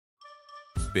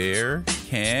bear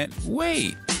can't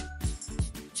wait.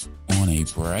 On a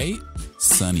bright,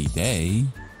 sunny day,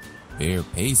 Bear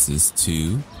paces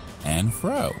to and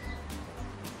fro.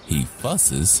 He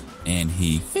fusses and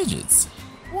he fidgets.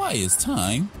 Why is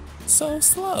time so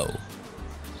slow?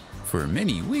 For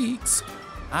many weeks,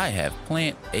 I have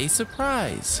planned a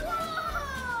surprise.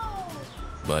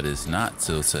 But it's not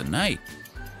till tonight,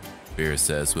 Bear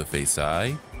says with a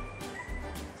sigh.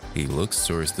 He looks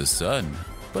towards the sun,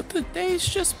 but the day's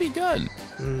just begun.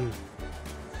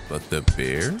 But the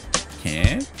bear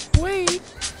can't wait.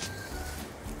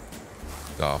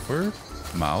 Gopher,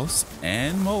 Mouse,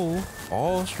 and Mole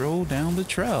all stroll down the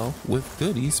trail with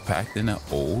goodies packed in an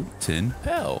old tin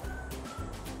pail.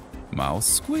 Mouse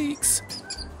squeaks.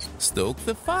 Stoke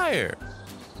the fire.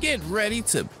 Get ready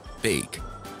to bake.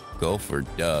 Gopher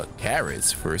dug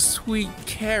carrots for sweet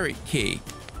carrot cake.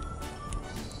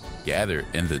 Gathered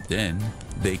in the den,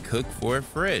 they cook for a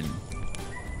friend.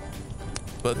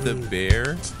 But the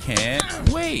bear can't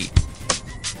wait.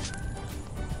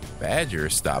 Badger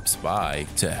stops by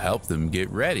to help them get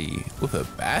ready with a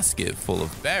basket full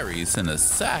of berries and a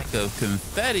sack of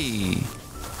confetti.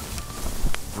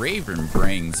 Raven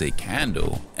brings a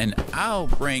candle and Owl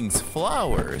brings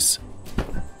flowers.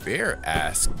 Bear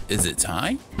asks, is it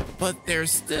time? But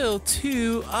there's still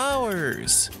 2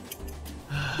 hours.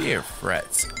 Bear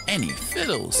frets and he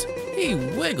fiddles, he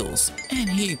wiggles and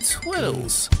he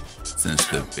twiddles, since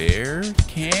the bear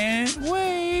can't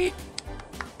wait.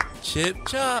 Chip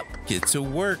chop, get to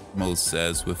work, Mo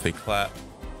says with a clap.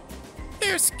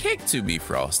 There's cake to be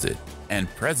frosted and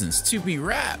presents to be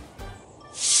wrapped.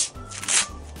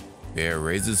 Bear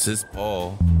raises his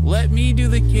paw. Let me do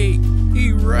the cake.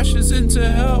 He rushes in to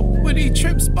help when he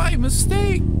trips by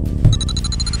mistake.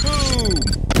 Boom!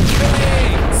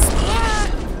 Bang!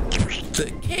 Splat!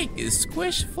 The cake is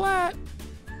squished flat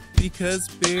because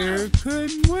Bear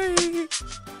couldn't wait.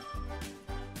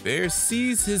 Bear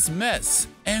sees his mess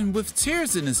and with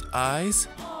tears in his eyes,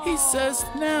 he says,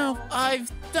 now I've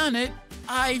done it.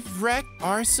 I've wrecked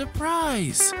our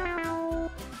surprise.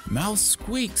 Mouse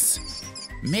squeaks.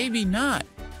 Maybe not.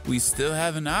 We still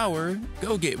have an hour.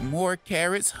 Go get more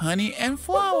carrots, honey, and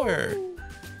flour.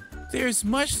 There's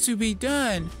much to be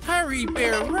done. Hurry,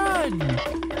 Bear, run.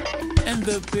 And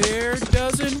the bear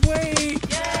doesn't wait.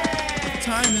 Yay!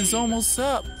 Time is almost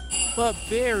up, but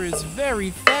Bear is very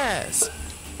fast.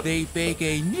 They bake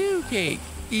a new cake,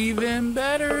 even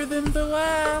better than the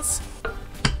last.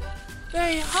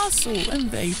 They hustle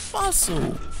and they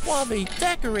bustle while they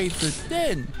decorate the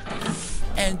den.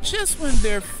 And just when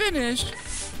they're finished,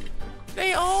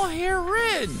 they all hear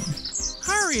Rin.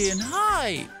 Hurry and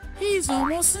hide, he's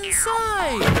almost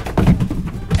inside.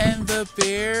 And the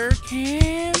bear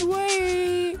can't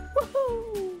wait.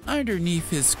 Woohoo! Underneath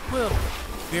his quilt,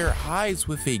 Bear hides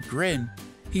with a grin.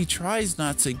 He tries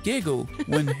not to giggle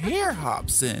when Hare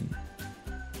hops in.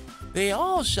 They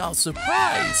all shout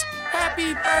surprise.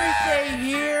 Happy birthday,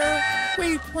 Hare!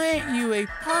 We plant you a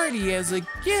party as a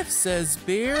gift, says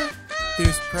Bear.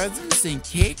 There's presents and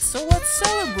cake, so let's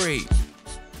celebrate.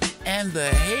 And the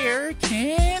hare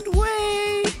can't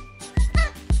wait.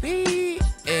 The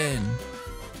end.